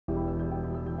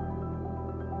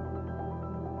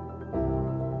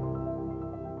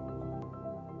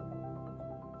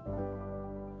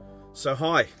So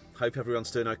hi, hope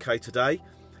everyone's doing okay today.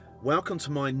 Welcome to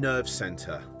my nerve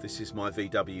centre. This is my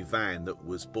VW van that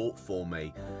was bought for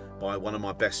me by one of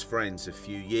my best friends a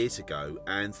few years ago,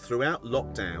 and throughout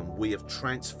lockdown we have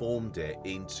transformed it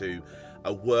into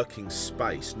a working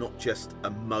space, not just a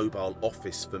mobile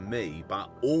office for me, but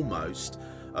almost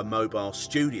a mobile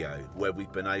studio where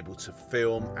we've been able to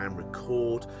film and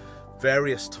record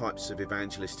various types of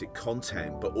evangelistic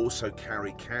content, but also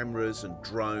carry cameras and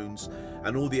drones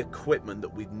and all the equipment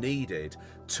that we've needed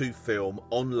to film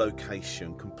on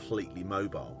location, completely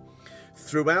mobile.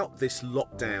 Throughout this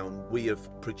lockdown, we have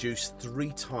produced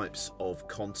 3 types of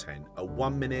content: a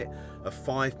 1 minute, a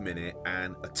 5 minute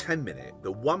and a 10 minute.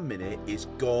 The 1 minute is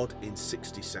God in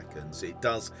 60 seconds. It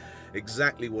does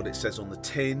exactly what it says on the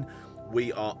tin.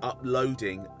 We are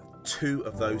uploading 2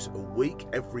 of those a week,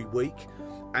 every week.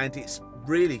 And it's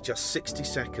really just 60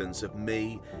 seconds of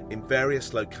me in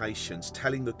various locations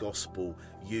telling the gospel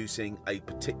using a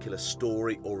particular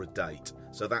story or a date.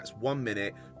 So that's 1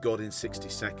 minute, God in 60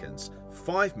 seconds.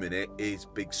 5 minute is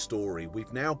big story.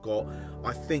 We've now got,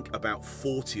 I think, about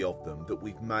 40 of them that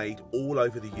we've made all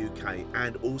over the UK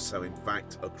and also, in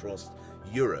fact, across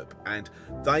Europe. And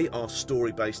they are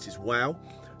story based as well,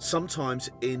 sometimes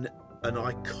in an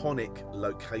iconic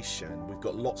location. We've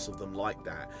got lots of them like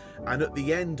that, and at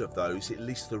the end of those, at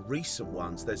least the recent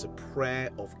ones, there's a prayer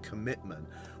of commitment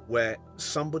where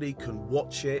somebody can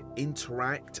watch it,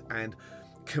 interact and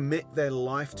commit their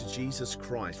life to Jesus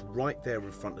Christ right there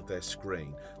in front of their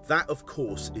screen. That, of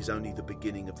course, is only the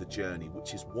beginning of the journey,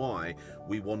 which is why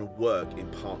we want to work in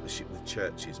partnership with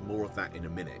churches. More of that in a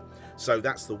minute. So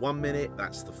that's the 1 minute,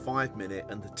 that's the 5 minute,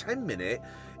 and the 10 minute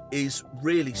is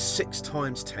really 6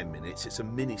 times 10 minutes. It's a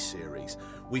mini series.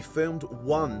 We filmed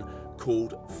one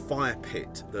called Fire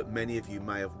Pit that many of you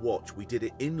may have watched. We did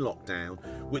it in lockdown,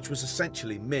 which was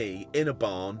essentially me in a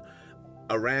barn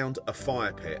around a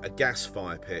fire pit, a gas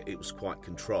fire pit. It was quite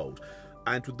controlled,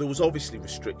 and there was obviously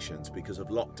restrictions because of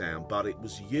lockdown, but it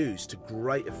was used to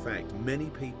great effect. Many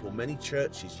people, many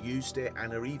churches used it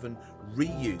and are even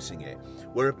reusing it.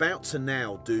 We're about to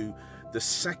now do the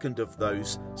second of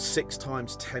those 6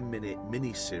 times 10 minute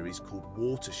mini series called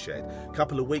Watershed. A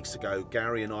couple of weeks ago,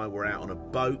 Gary and I were out on a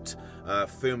boat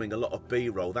filming a lot of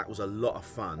B-roll. That was a lot of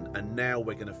fun, and now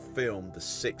we're going to film the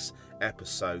 6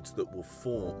 episodes that will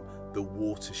form the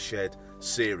Watershed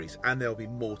series, and there'll be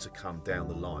more to come down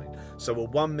the line. So a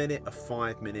 1 minute, a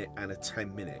 5 minute and a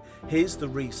 10 minute. Here's the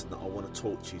reason that I want to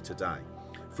talk to you today.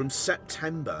 From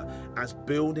September, as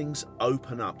buildings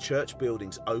open up, church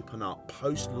buildings open up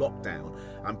post-lockdown,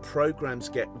 and programs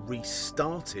get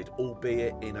restarted,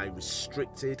 albeit in a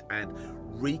restricted and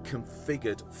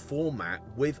reconfigured format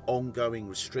with ongoing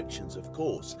restrictions, of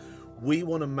course, we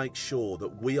want to make sure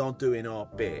that we are doing our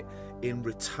bit in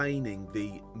retaining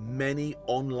the many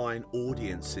online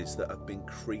audiences that have been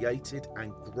created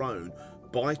and grown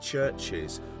by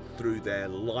churches through their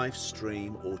live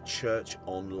stream or church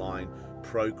online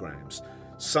programs.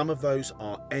 Some of those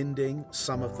are ending,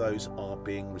 some of those are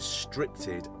being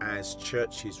restricted as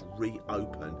churches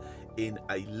reopen in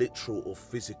a literal or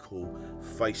physical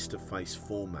face-to-face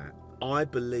format. I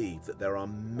believe that there are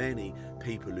many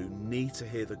people who need to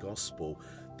hear the gospel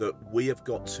that we have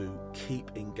got to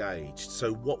keep engaged.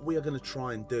 So what we are going to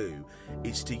try and do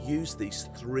is to use these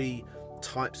 3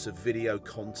 types of video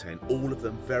content, all of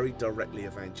them very directly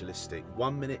evangelistic,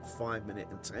 1 minute, 5 minute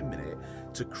and 10 minute,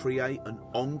 to create an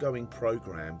ongoing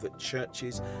program that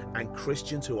churches and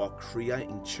Christians who are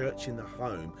creating church in the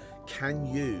home can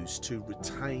use to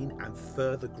retain and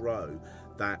further grow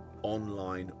that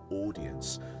online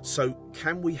audience. So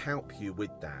can we help you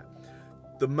with that?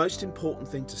 The most important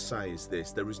thing to say is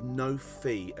this: there is no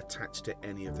fee attached to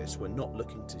any of this. We're not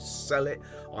looking to sell it.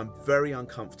 I'm very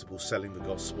uncomfortable selling the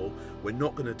gospel. We're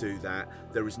not going to do that.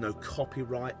 There is no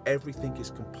copyright. Everything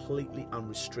is completely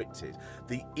unrestricted.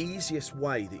 The easiest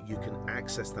way that you can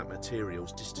access that material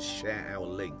is just to share our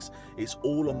links. It's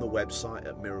all on the website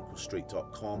at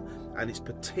miraclestreet.com, and it's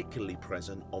particularly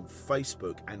present on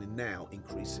Facebook and now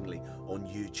increasingly on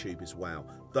YouTube as well.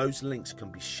 Those links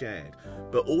can be shared,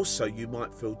 but also you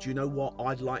might feel, do you know what,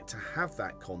 I'd like to have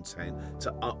that content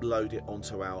to upload it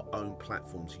onto our own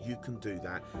platforms. You can do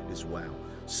that as well.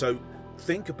 So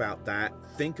think about that.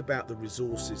 Think about the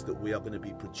resources that we are going to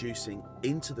be producing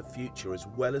into the future, as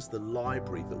well as the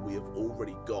library that we have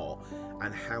already got,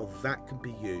 and how that can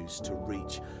be used to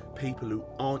reach people who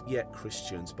aren't yet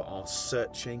Christians but are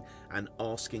searching and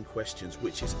asking questions,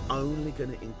 which is only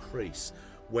going to increase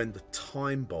when the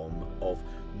time bomb of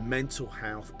mental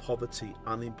health, poverty,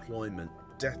 unemployment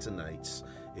detonates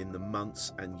in the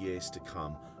months and years to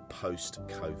come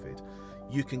post-COVID.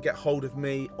 You can get hold of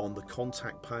me on the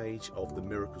contact page of the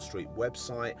Miracle Street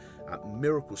website at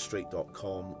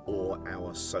miraclestreet.com or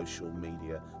our social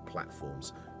media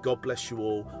platforms. God bless you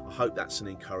all. I hope that's an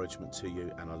encouragement to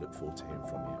you, and I look forward to hearing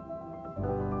from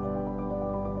you.